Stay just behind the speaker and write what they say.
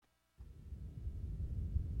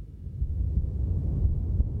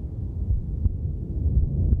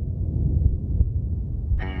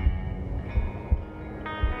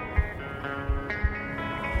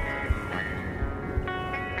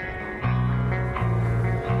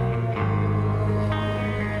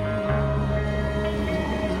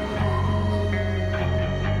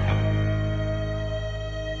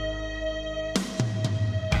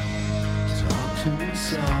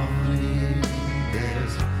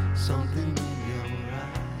something in your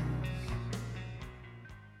eyes.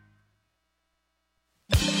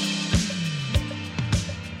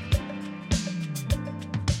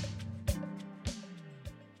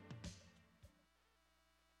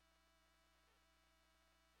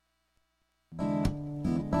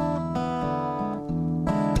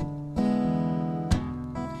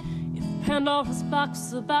 If Pandora's box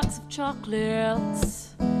is a box of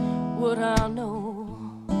chocolates, would I know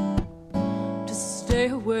to stay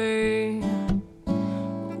away?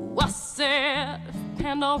 Oh, I said, if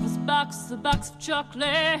Pandora's box is a box of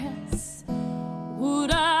chocolates,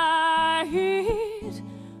 would I eat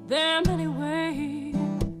them anyway?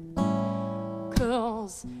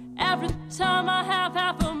 'Cause every time I have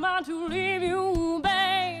half a mind to leave you,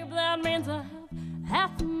 babe, that means I have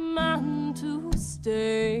half a mind to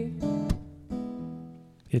stay.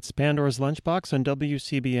 It's Pandora's Lunchbox on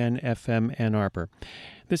WCBN FM Ann Arbor.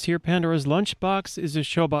 This here Pandora's Lunchbox is a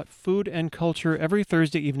show about food and culture every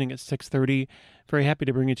Thursday evening at 6:30. Very happy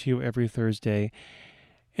to bring it to you every Thursday.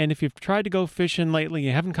 And if you've tried to go fishing lately,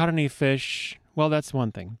 you haven't caught any fish, well, that's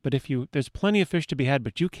one thing. But if there's plenty of fish to be had,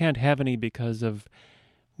 but you can't have any because of,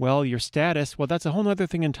 well, your status, well, that's a whole other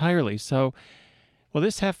thing entirely. So, well,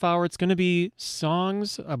 this half hour, it's going to be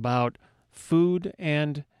songs about food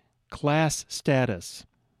and class status,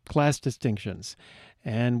 class distinctions.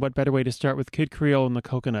 And what better way to start with Kid Creole and the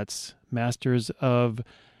Coconuts, masters of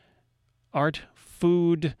art,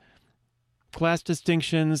 food, class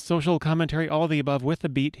distinctions, social commentary, all the above with the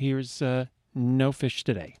beat. Here's No Fish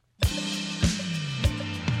Today.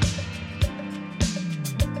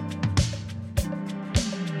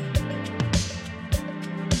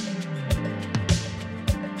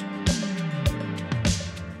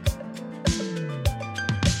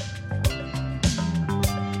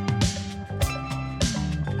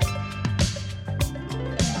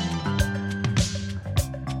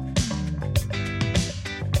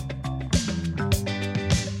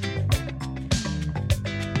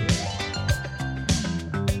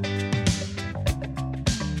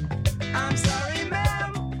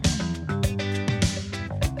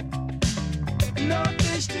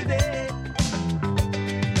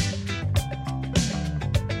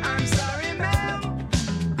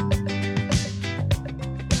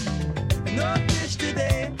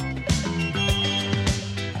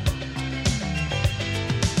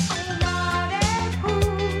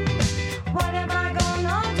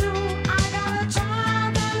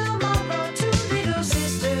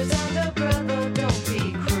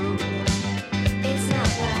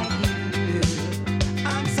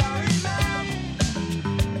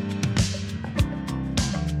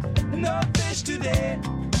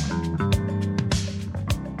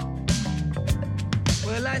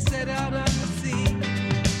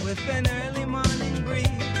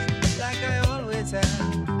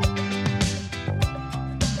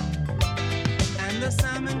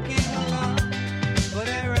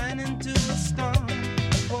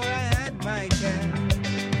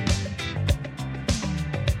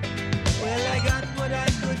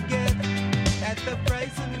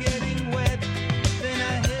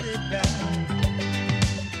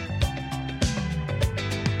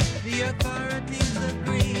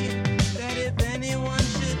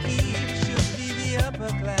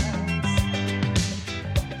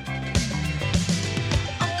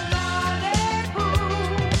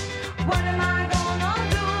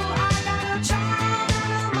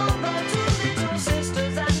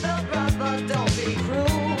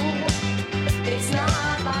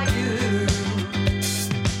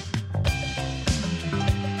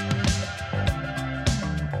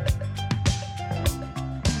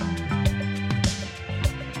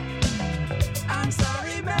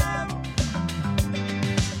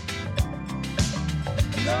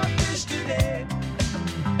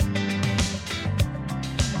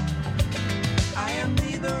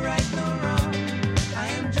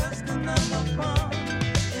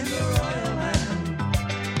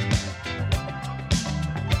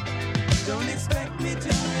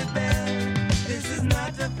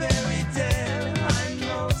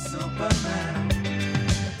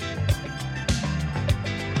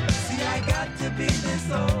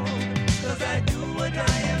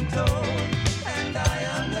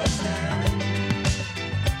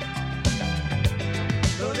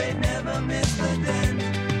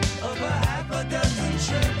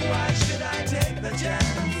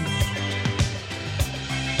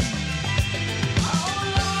 Oh,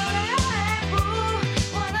 Lord,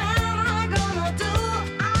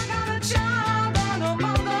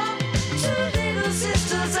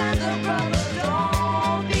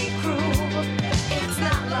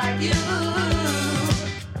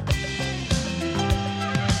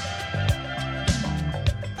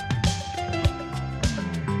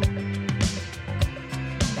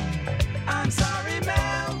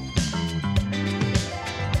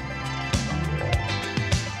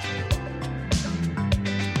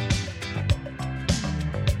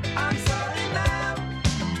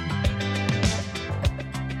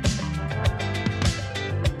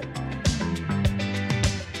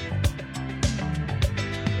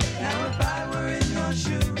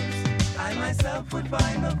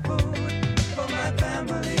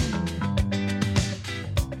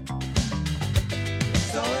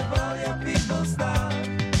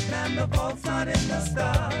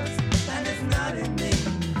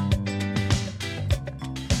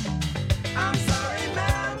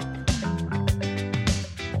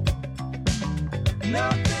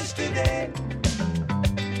 today.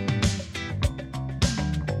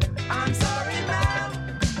 I'm sorry, ma'am.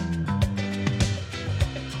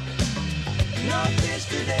 No fish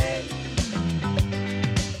today.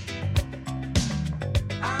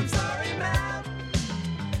 I'm sorry, ma'am.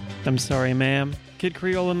 I'm sorry, ma'am. Kid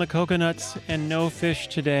Creole and the Coconuts, and no fish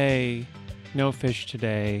today. No fish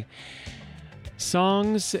today.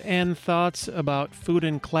 Songs and thoughts about food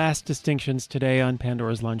and class distinctions today on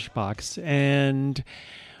Pandora's Lunchbox. And,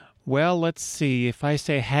 well, let's see. If I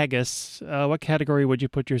say haggis, what category would you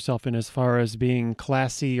put yourself in as far as being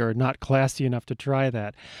classy or not classy enough to try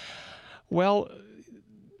that? Well,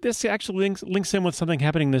 this actually links in with something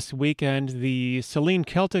happening this weekend. The Celine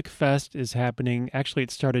Celtic Fest is happening. Actually,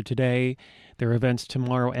 it started today. There are events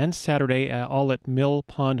tomorrow and Saturday, all at Mill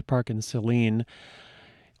Pond Park in Celine.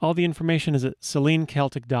 All the information is at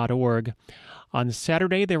celineceltic.org. On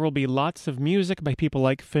Saturday, there will be lots of music by people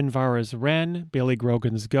like Finvara's Wren, Billy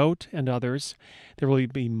Grogan's Goat, and others. There will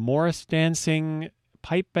be Morris dancing,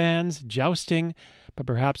 pipe bands, jousting, but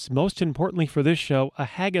perhaps most importantly for this show, a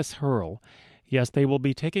haggis hurl. Yes, they will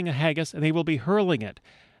be taking a haggis and they will be hurling it,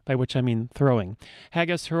 by which I mean throwing.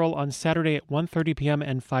 Haggis hurl on Saturday at 1:30 p.m.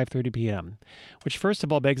 and 5:30 p.m., which first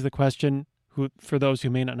of all begs the question, for those who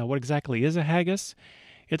may not know, what exactly is a haggis?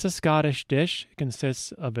 It's a Scottish dish. It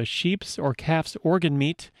consists of a sheep's or calf's organ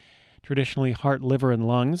meat, traditionally heart, liver, and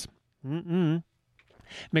lungs,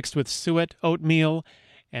 mixed with suet, oatmeal,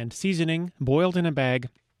 and seasoning, boiled in a bag,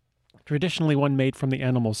 traditionally one made from the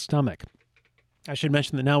animal's stomach. I should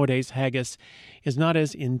mention that nowadays haggis is not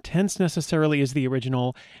as intense necessarily as the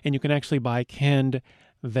original, and you can actually buy canned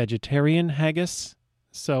vegetarian haggis,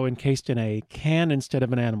 so encased in a can instead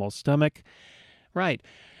of an animal's stomach. Right.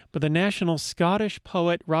 But the national Scottish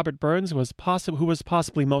poet Robert Burns, who was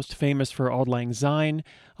possibly most famous for Auld Lang Syne,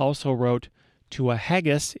 also wrote To a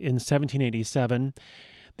Haggis in 1787.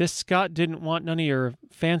 This Scot didn't want none of your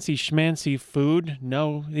fancy schmancy food.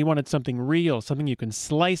 No, he wanted something real, something you can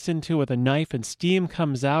slice into with a knife and steam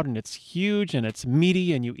comes out and it's huge and it's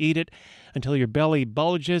meaty and you eat it until your belly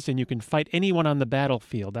bulges and you can fight anyone on the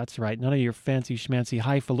battlefield. That's right, none of your fancy schmancy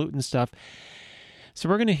highfalutin stuff. So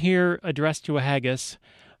we're going to hear Address to a Haggis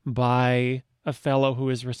by a fellow who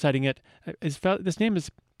is reciting it. This name is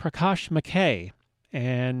Prakash McKay,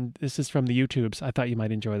 and this is from the YouTubes. I thought you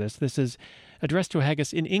might enjoy this. This is Address to a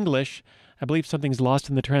Haggis in English. I believe something's lost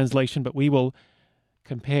in the translation, but we will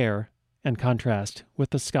compare and contrast with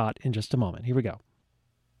the Scot in just a moment. Here we go.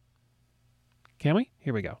 Can we?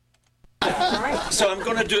 Here we go. So I'm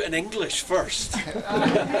going to do it in English first,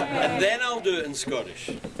 and then I'll do it in Scottish.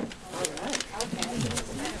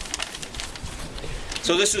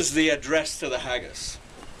 So this is the address to the haggis.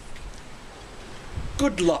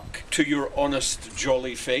 Good luck to your honest,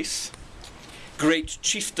 jolly face, great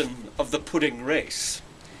chieftain of the pudding race.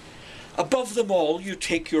 Above them all you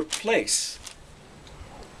take your place,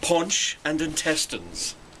 paunch and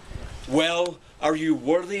intestines. Well, are you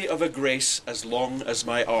worthy of a grace as long as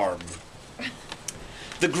my arm?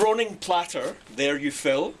 The groaning platter, there you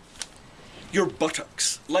fill, your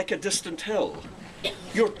buttocks like a distant hill.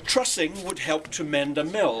 Your trussing would help to mend a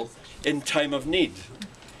mill in time of need,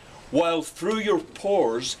 while through your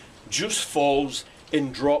pores juice falls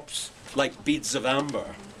in drops like beads of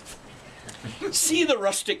amber. See the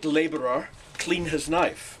rustic labourer clean his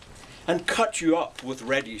knife and cut you up with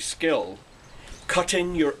ready skill,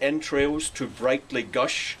 cutting your entrails to brightly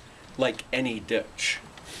gush like any ditch.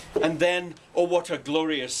 And then, oh what a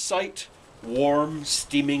glorious sight, warm,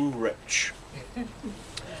 steaming rich.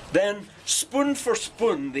 Then, spoon for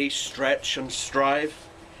spoon they stretch and strive,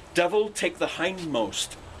 devil take the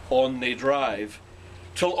hindmost, on they drive,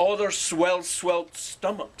 till all their swelt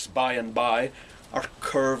stomachs by and by are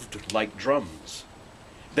curved like drums.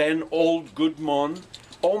 Then old good Mon,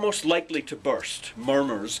 almost likely to burst,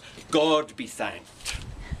 murmurs, God be thanked.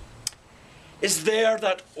 Is there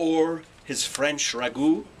that o'er his French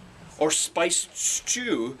ragout, or spiced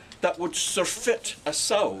stew that would surfeit a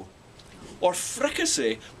sow, or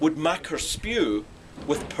fricassee would mak her spew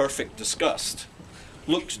with perfect disgust,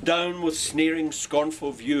 looked down with sneering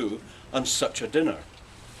scornful view on such a dinner?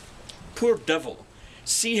 Poor devil,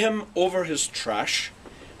 see him over his trash,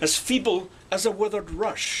 as feeble as a withered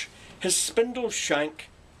rush, his spindle shank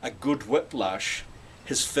a good whiplash,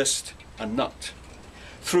 his fist a nut.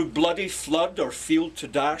 Through bloody flood or field to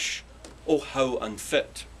dash, oh how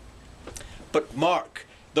unfit. But mark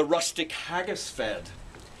the rustic haggis fed.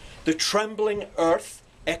 The trembling earth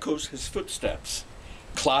echoes his footsteps.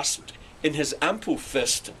 Clasped in his ample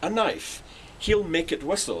fist a knife, he'll make it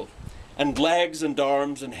whistle, and legs and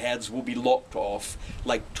arms and heads will be lopped off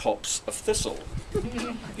like tops of thistle.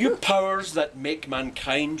 You powers that make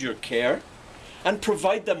mankind your care and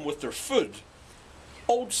provide them with their food.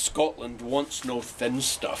 Old Scotland wants no thin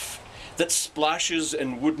stuff that splashes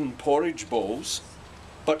in wooden porridge bowls,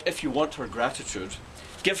 but if you want her gratitude,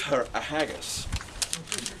 give her a haggis.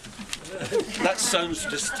 That sounds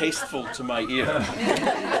distasteful to my ear.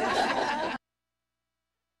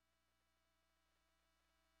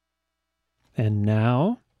 And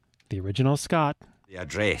now, the original Scott. The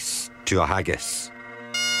address to a haggis.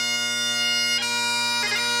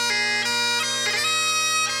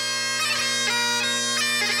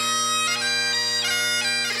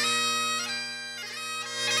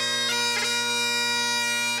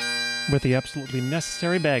 With the absolutely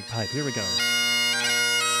necessary bagpipe. Here we go.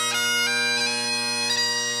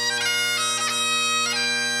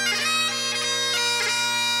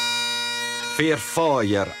 Fair fa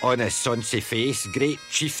your honest sonsy face, great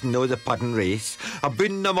chieftain o' the puddin' race.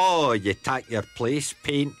 Aboon them all ye tak your place,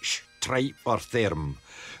 painch, tripe or therm.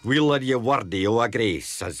 Weel are ye wordy o' a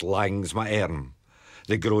grace as lang's my arm.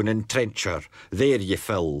 The groaning trencher, there ye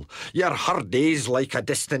fill. Your hurdies like a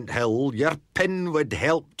distant hill. Your pin would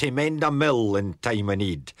help to mend a mill in time o'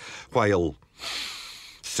 need. While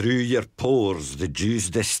through your pores the dews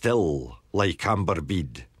distill like amber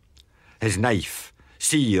bead. His knife,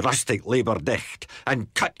 see rustic labour dicht,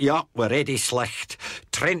 and cut ye up wi' ready slicht,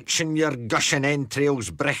 trenching your gushing entrails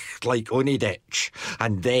bricht like ony ditch.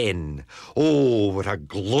 And then, oh, what a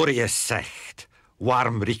glorious sight,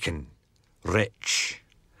 warm reeking, rich.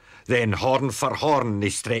 Then horn for horn they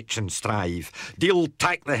stretch and strive, deal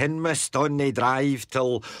tack the hindmast on they drive,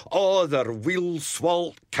 till all their wheel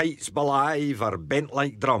swalt kites belive are bent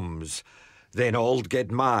like drums. Then auld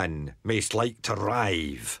good man mayst like to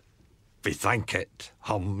rive. Bethank it,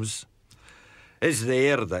 hums. Is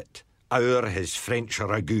there that our his French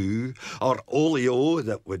ragout, or olio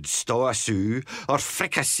that would stow a sou, or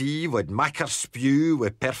fricassee would macker spew wi'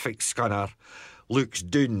 perfect scunner, looks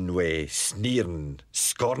doon wi' sneerin',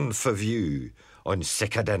 scorn for view, on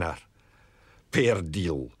sic a dinner. Pair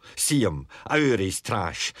deal, see him, our his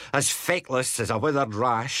trash, as feckless as a withered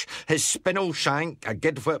rash, his spinel shank a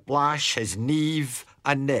good whiplash, his neve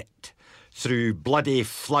a knit, through bloody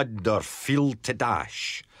flood or field to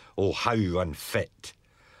dash. Oh, how unfit!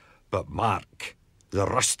 But mark, the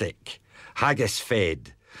rustic, haggis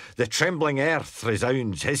fed, the trembling earth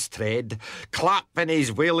resounds his tread, clap in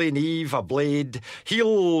his wailing eve a blade,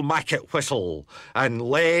 he'll mak it whistle, and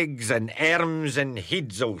legs and arms and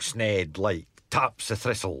heads'll sned like taps o'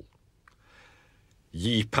 thistle.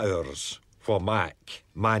 Ye powers, wha mak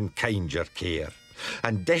mankind your care,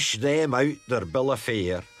 and dish them out their bill of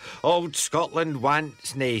fare, Old Scotland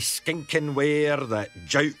wants nae skinking ware that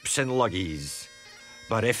jaups in luggies.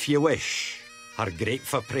 But if ye wish her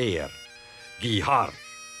grateful prayer, gie her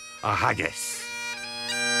a haggis.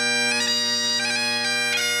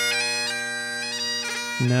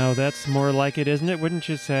 Now that's more like it, isn't it? Wouldn't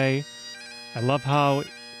you say? I love how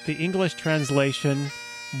the English translation,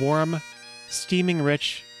 warm, steaming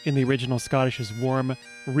rich, in the original Scottish is warm,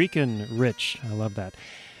 reekin' rich. I love that.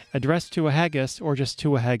 Addressed to a Haggis, or just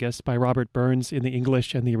to a Haggis, by Robert Burns in the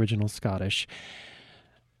English and the original Scottish.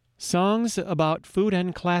 Songs about food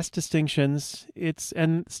and class distinctions,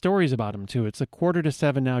 and stories about them too. It's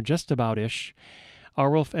 6:45 now, just about-ish.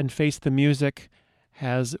 Arwulf and Face the Music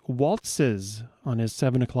has waltzes on his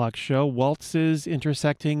 7 o'clock show. Waltzes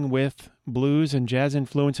intersecting with blues and jazz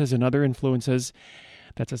influences and other influences.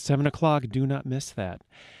 That's at 7 o'clock. Do not miss that.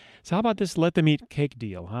 So how about this let them eat cake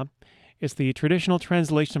deal, huh? It's the traditional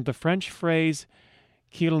translation of the French phrase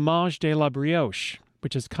qu'il mange de la brioche,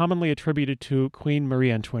 which is commonly attributed to Queen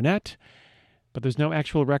Marie Antoinette, but there's no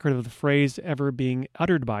actual record of the phrase ever being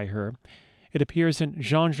uttered by her. It appears in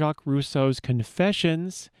Jean-Jacques Rousseau's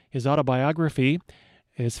Confessions, his autobiography.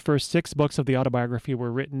 His first 6 books of the autobiography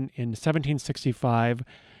were written in 1765,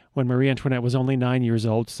 when Marie Antoinette was only 9 years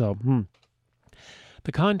old, so,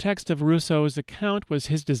 The context of Rousseau's account was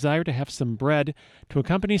his desire to have some bread to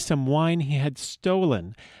accompany some wine he had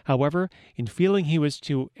stolen. However, in feeling he was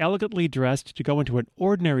too elegantly dressed to go into an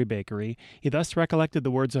ordinary bakery, he thus recollected the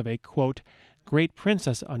words of a, quote, great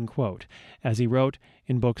princess, unquote, as he wrote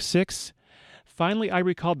in Book 6, Finally, I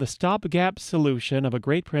recalled the stopgap solution of a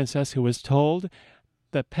great princess who was told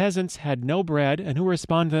the peasants had no bread and who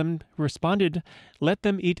responded, let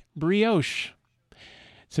them eat brioche.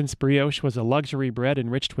 Since brioche was a luxury bread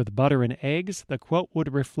enriched with butter and eggs, the quote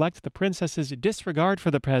would reflect the princess's disregard for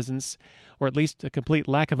the peasants, or at least a complete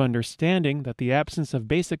lack of understanding that the absence of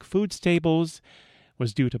basic food staples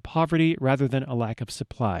was due to poverty rather than a lack of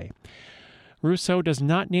supply. Rousseau does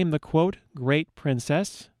not name the, quote, great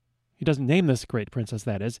princess. He doesn't name this great princess,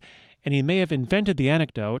 that is, and he may have invented the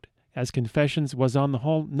anecdote, as Confessions was on the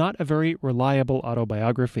whole not a very reliable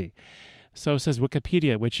autobiography. So says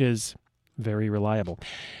Wikipedia, which is very reliable.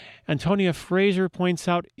 Antonia Fraser points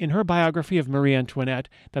out in her biography of Marie Antoinette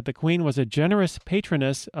that the Queen was a generous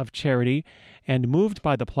patroness of charity and moved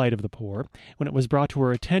by the plight of the poor when it was brought to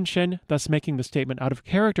her attention, thus making the statement out of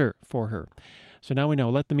character for her. So now we know,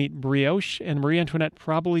 let them eat brioche, and Marie Antoinette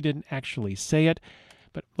probably didn't actually say it,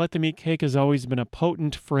 but let them eat cake has always been a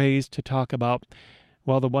potent phrase to talk about,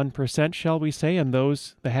 well, the 1%, shall we say, and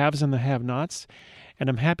those, the haves and the have-nots. And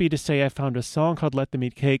I'm happy to say I found a song called Let Them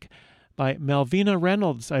Eat Cake by Malvina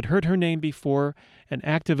Reynolds. I'd heard her name before, an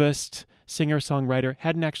activist, singer-songwriter.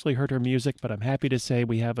 Hadn't actually heard her music, but I'm happy to say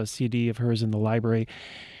we have a CD of hers in the library.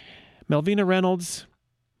 Malvina Reynolds,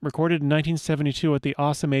 recorded in 1972 at the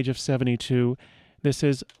awesome age of 72. This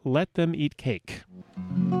is Let Them Eat Cake.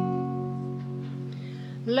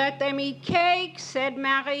 Let them eat cake, said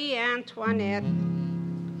Marie Antoinette.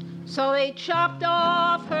 So they chopped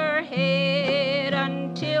off her head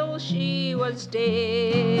until she was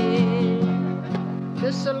dead.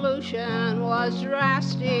 The solution was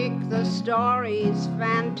drastic, the story's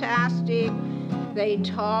fantastic. They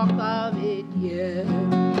talk of it yet.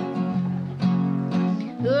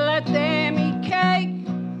 Let them eat cake,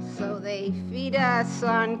 so they feed us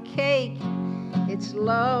on cake. It's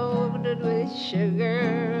loaded with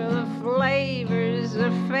sugar, the flavors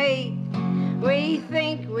of fate. We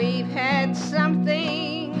think we've had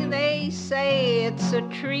something, they say it's a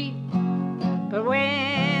treat. But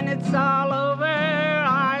when it's all over,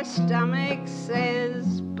 our stomach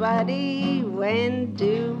says, buddy, when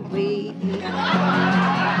do we eat?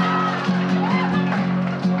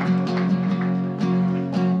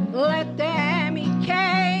 Let them eat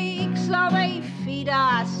cake, so they feed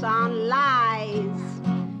us on lies.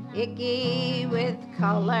 Icky with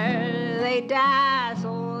color, they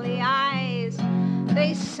dazzle the eyes.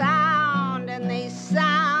 They sound and they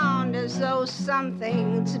sound as though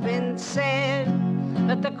something's been said.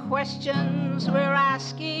 But the questions we're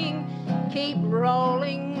asking keep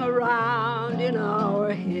rolling around in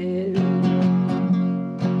our head.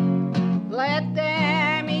 Let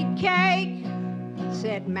them eat cake,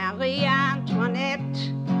 said Marie Antoinette.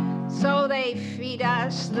 So they feed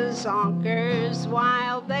us the zonkers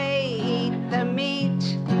while they eat the meat.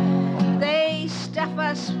 They stuff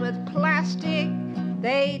us with plastic,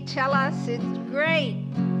 they tell us it's great,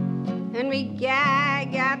 and we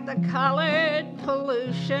gag at the colored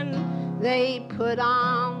pollution they put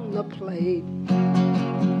on the plate.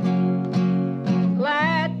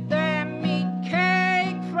 Let them eat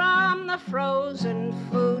cake from the frozen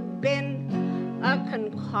food bin, a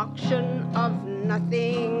concoction of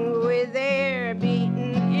nothing with air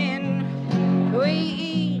beaten in. We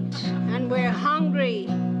eat and we're hungry,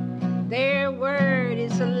 their word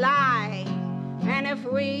is a lie, and if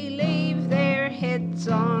we leave their heads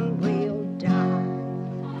on, we'll die.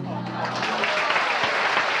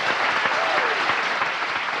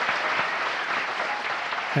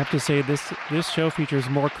 I have to say, this show features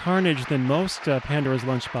more carnage than most Pandora's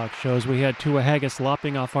Lunchbox shows. We had Tua Haggis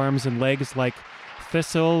lopping off arms and legs like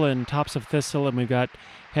thistle and tops of thistle, and we've got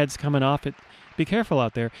heads coming off it. Be careful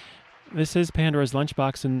out there. This is Pandora's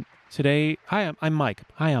Lunchbox, and today, I'm Mike.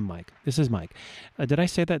 Hi, I'm Mike. This is Mike. Did I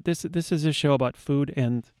say that? This is a show about food,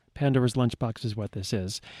 and Pandora's Lunchbox is what this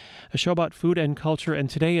is. A show about food and culture, and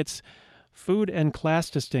today it's food and class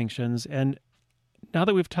distinctions. And now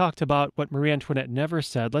that we've talked about what Marie Antoinette never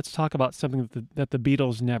said, let's talk about something that the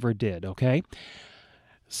Beatles never did, okay?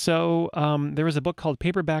 So there was a book called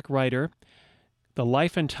Paperback Writer, The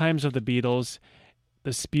Life and Times of the Beatles,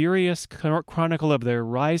 the spurious chronicle of their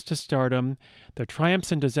rise to stardom, their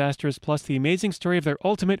triumphs and disasters, plus the amazing story of their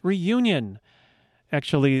ultimate reunion.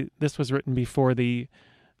 Actually, this was written before the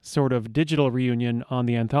sort of digital reunion on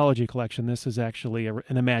the anthology collection. This is actually an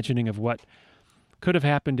imagining of what could have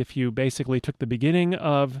happened if you basically took the beginning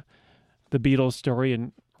of the Beatles story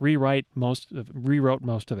and rewrote most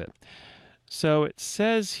of it. So it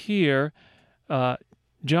says here,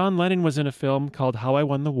 John Lennon was in a film called How I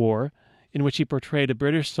Won the War, in which he portrayed a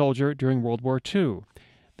British soldier during World War II.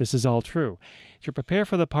 This is all true. To prepare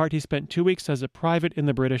for the part, he spent 2 weeks as a private in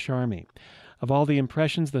the British Army. Of all the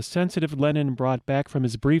impressions the sensitive Lennon brought back from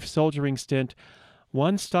his brief soldiering stint,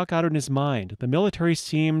 one stuck out in his mind. The military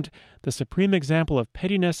seemed the supreme example of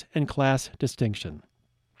pettiness and class distinction.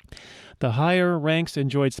 The higher ranks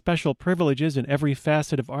enjoyed special privileges in every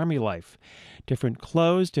facet of army life. Different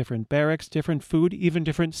clothes, different barracks, different food, even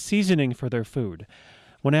different seasoning for their food.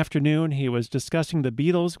 One afternoon, he was discussing the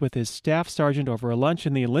Beatles with his staff sergeant over a lunch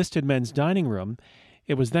in the enlisted men's dining room.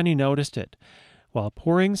 It was then he noticed it. While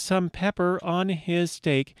pouring some pepper on his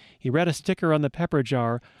steak, he read a sticker on the pepper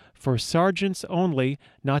jar, "For sergeants only,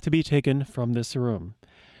 not to be taken from this room."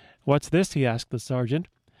 "What's this?" he asked the sergeant.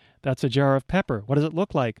 "That's a jar of pepper. What does it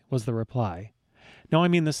look like?" was the reply. "No, I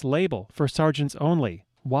mean this label, for sergeants only."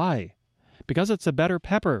 "Why?" "Because it's a better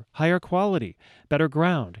pepper, higher quality, better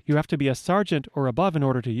ground. You have to be a sergeant or above in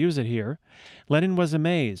order to use it here." Lennon was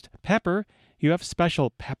amazed. "Pepper? You have special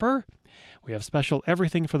pepper?" "We have special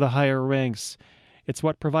everything for the higher ranks. It's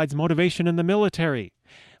what provides motivation in the military.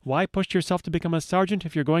 Why push yourself to become a sergeant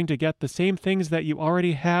if you're going to get the same things that you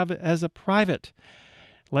already have as a private?"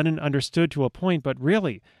 Lennon understood to a point, but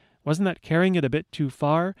really, wasn't that carrying it a bit too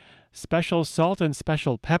far? Special salt and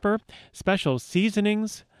special pepper, special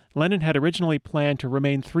seasonings. Lennon had originally planned to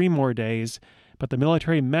remain 3 more days, but the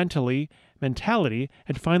military mentality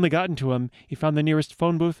had finally gotten to him. He found the nearest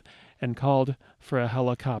phone booth and called for a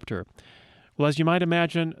helicopter. Well, as you might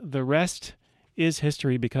imagine, the rest is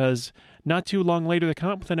history, because not too long later they come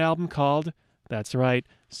up with an album called, that's right,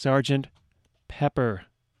 Sergeant Pepper.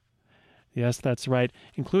 Yes, that's right,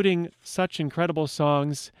 including such incredible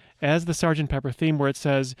songs as the Sergeant Pepper theme, where it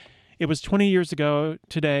says, "It was 20 years ago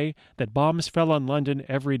today that bombs fell on London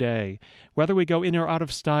every day. Whether we go in or out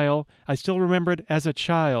of style, I still remember it as a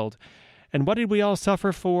child. And what did we all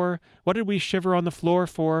suffer for? What did we shiver on the floor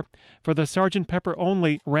for? For the Sergeant Pepper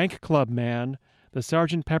only rank club man. The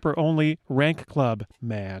Sergeant Pepper only rank club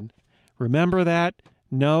man." Remember that?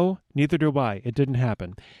 No, neither do I. It didn't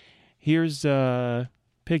happen. Here's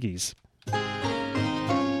Piggies.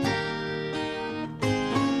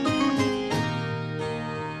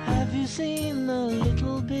 Have you seen the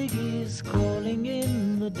little piggies crawling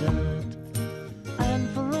in the dirt? And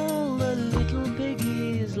for all the little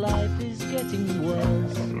piggies, life is getting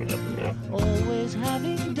worse. Always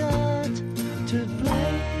having dirt to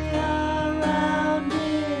play around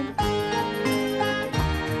in.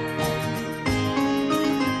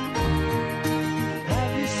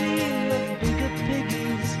 Have you seen the bigger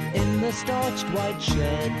piggies in the starched white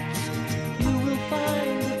shed? You will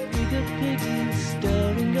find the bigger piggies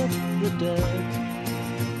stirring up the dirt.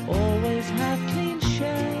 Always have clean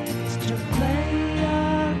sheds to play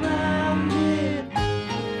around in.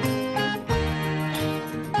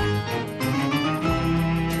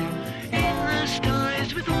 In the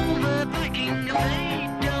skies with all the backing, they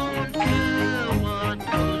don't care what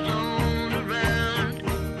goes on around.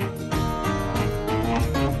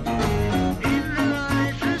 In their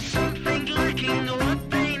eyes there's something lacking, what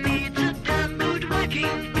they need's a damn good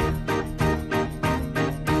whacking.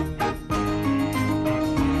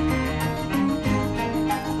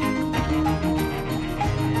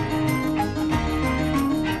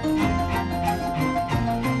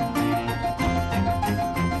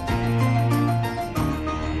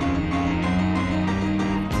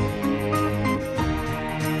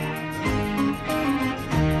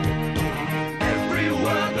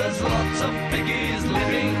 Everywhere there's lots of piggies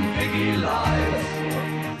living piggy lives.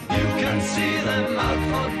 You can see them out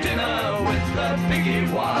for dinner with their piggy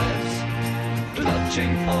wives,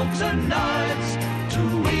 clutching forks and knives to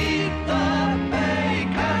eat the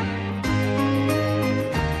bacon.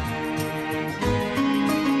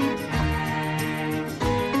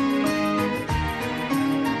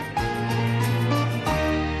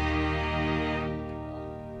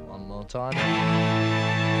 One more time.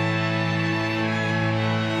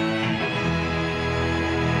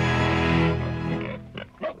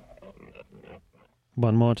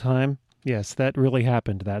 One more time. Yes, that really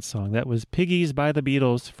happened, that song. That was Piggies by the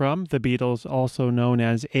Beatles, from the Beatles, also known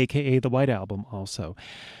as AKA The White Album also.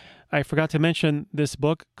 I forgot to mention this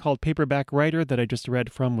book called Paperback Writer that I just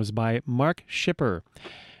read from was by Mark Schipper.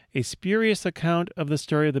 A spurious account of the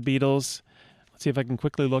story of the Beatles. Let's see if I can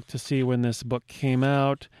quickly look to see when this book came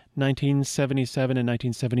out. 1977 and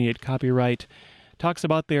 1978 copyright. Talks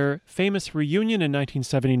about their famous reunion in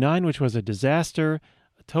 1979, which was a disaster,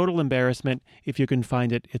 a total embarrassment. If you can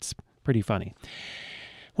find it, it's pretty funny.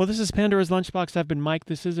 Well, this is Pandora's Lunchbox. I've been Mike.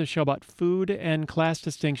 This is a show about food and class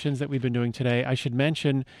distinctions that we've been doing today. I should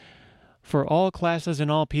mention, for all classes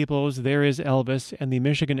and all peoples, there is Elvis, and the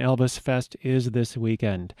Michigan Elvis Fest is this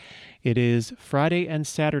weekend. It is Friday and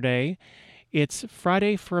Saturday. It's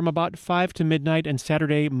Friday from about 5 to midnight, and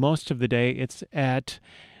Saturday most of the day. It's at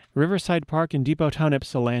Riverside Park in Depot Town,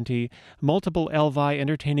 Ypsilanti. Multiple Elvi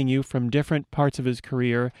entertaining you from different parts of his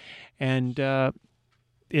career, and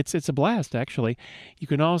it's a blast, actually. You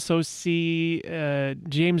can also see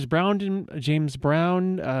James Brown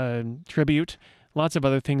tribute lots of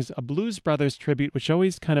other things. A Blues Brothers tribute, which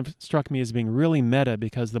always kind of struck me as being really meta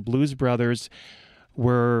because the Blues Brothers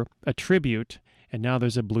were a tribute, and now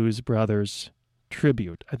there's a Blues Brothers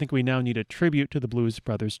tribute. I think we now need a tribute to the Blues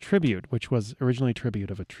Brothers tribute, which was originally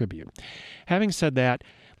tribute of a tribute. Having said that,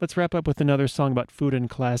 let's wrap up with another song about food and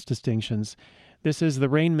class distinctions. This is the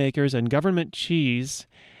Rainmakers and Government Cheese,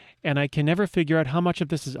 and I can never figure out how much of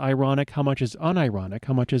this is ironic, how much is unironic,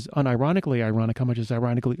 how much is unironically ironic, how much is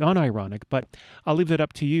ironically unironic, but I'll leave that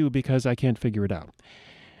up to you because I can't figure it out.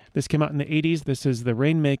 This came out in the 80s. This is the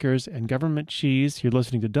Rainmakers and Government Cheese. You're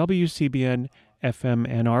listening to WCBN FM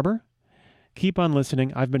Ann Arbor. Keep on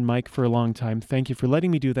listening. I've been Mike for a long time. Thank you for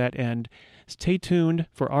letting me do that, and stay tuned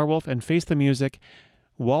for Arwolf and Face the Music.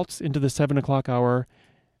 Waltz into the 7 o'clock hour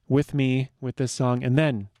with me with this song, and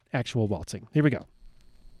then actual waltzing. Here we go.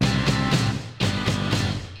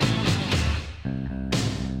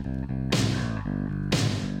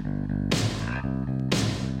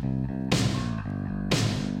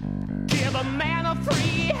 Give a man a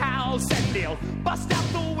free house and he'll bust out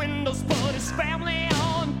the windows, put his family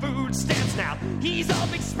on food stamps. Now he's a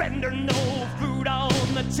big spender, no food on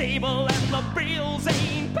the table, and the bills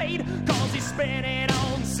ain't paid cause he's spending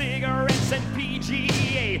on cigarettes and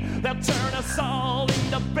PGA. They'll turn us all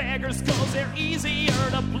into beggars cause they're easier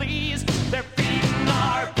to please. They're feeding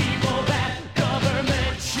our people that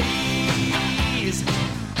government cheese.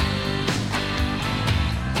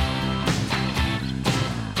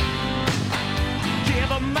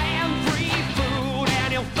 Give a man free food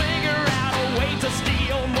and he'll figure out a way to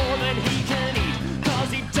steal more than he can eat,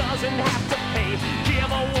 cause he doesn't have to pay.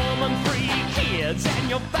 Give a woman free kids and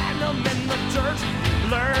you'll find them in the dirt,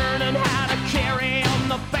 learning how to carry on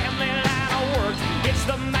the family line of work. It's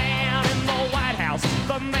the man in the White House,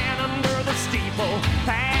 the man under the steeple,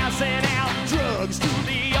 passing out drugs to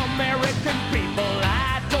the American people.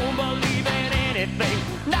 I don't believe in anything,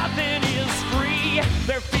 nothing is free.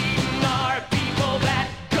 They're feeding our people that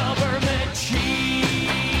government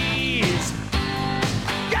cheese.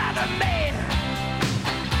 Government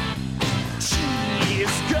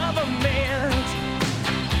cheese, government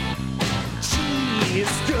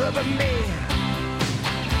cheese, government.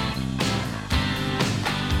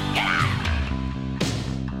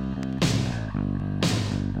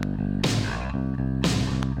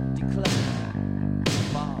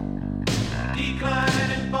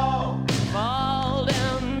 Decline and fall. Fall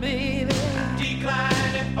down, baby.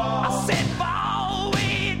 Decline and fall. I said fall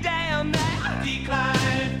way down now.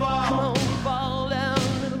 Decline and fall. Come on, fall down,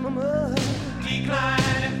 little mama.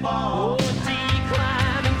 Decline and fall. Oh,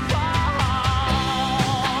 decline and fall.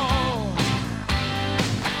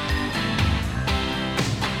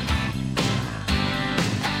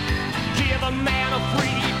 Give a man a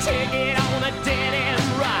free ticket on a dead-end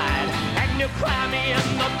ride, and you'll climb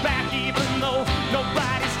in the back even though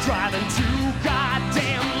nobody's driving. Too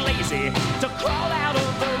goddamn lazy to crawl out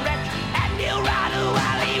of the wreck, and you'll ride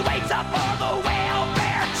while he waits up for the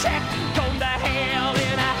welfare check. Going to hell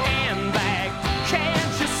in a handbag,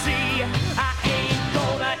 can't you see? I ain't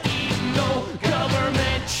gonna eat no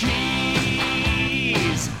government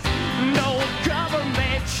cheese. No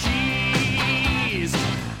government cheese.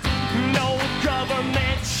 No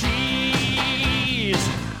government cheese.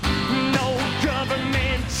 No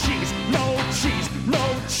government cheese. No cheese.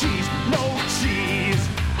 No cheese. No cheese.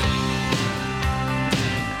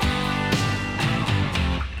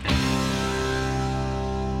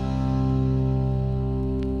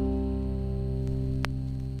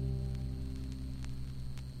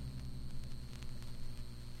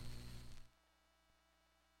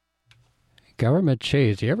 Government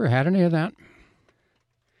cheese. You ever had any of that?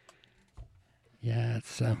 Yeah,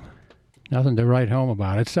 it's nothing to write home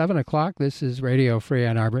about. It's 7 o'clock. This is Radio Free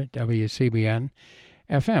Ann Arbor, WCBN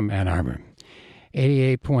FM Ann Arbor.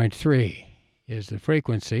 88.3 is the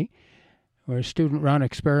frequency. We're a student-run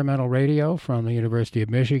experimental radio from the University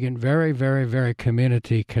of Michigan. Very, very, very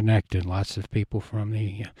community-connected. Lots of people from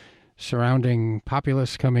the surrounding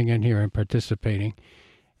populace coming in here and participating.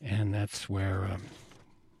 And that's where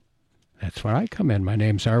I come in. My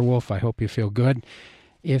name's Arwolf. I hope you feel good.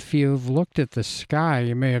 If you've looked at the sky,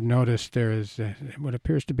 you may have noticed there is what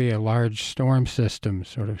appears to be a large storm system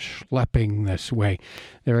sort of schlepping this way.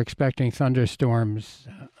 They're expecting thunderstorms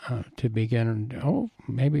to begin,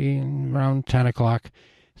 maybe around 10 o'clock.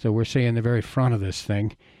 So we're seeing the very front of this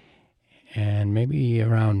thing. And maybe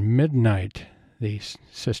around midnight, the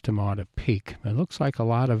system ought to peak. It looks like a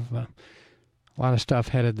lot of stuff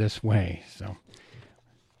headed this way. So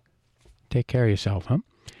take care of yourself, huh?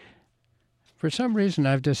 For some reason,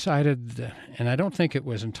 I've decided, and I don't think it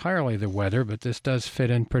was entirely the weather, but this does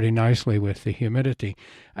fit in pretty nicely with the humidity.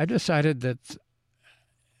 I decided that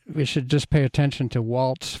we should just pay attention to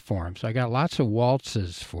waltz forms. I got lots of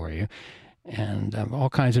waltzes for you, and all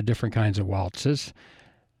kinds of different kinds of waltzes.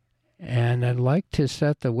 And I'd like to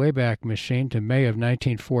set the Wayback Machine to May of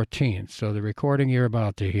 1914. So the recording you're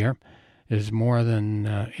about to hear is more than,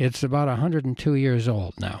 it's about 102 years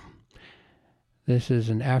old now. This is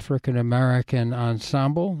an African-American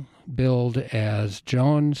ensemble billed as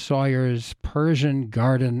Joan Sawyer's Persian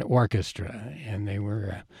Garden Orchestra, and they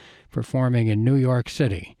were performing in New York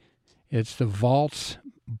City. It's the Waltz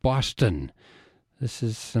Boston. This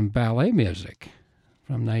is some ballet music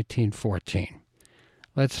from 1914.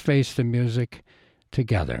 Let's face the music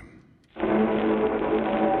together.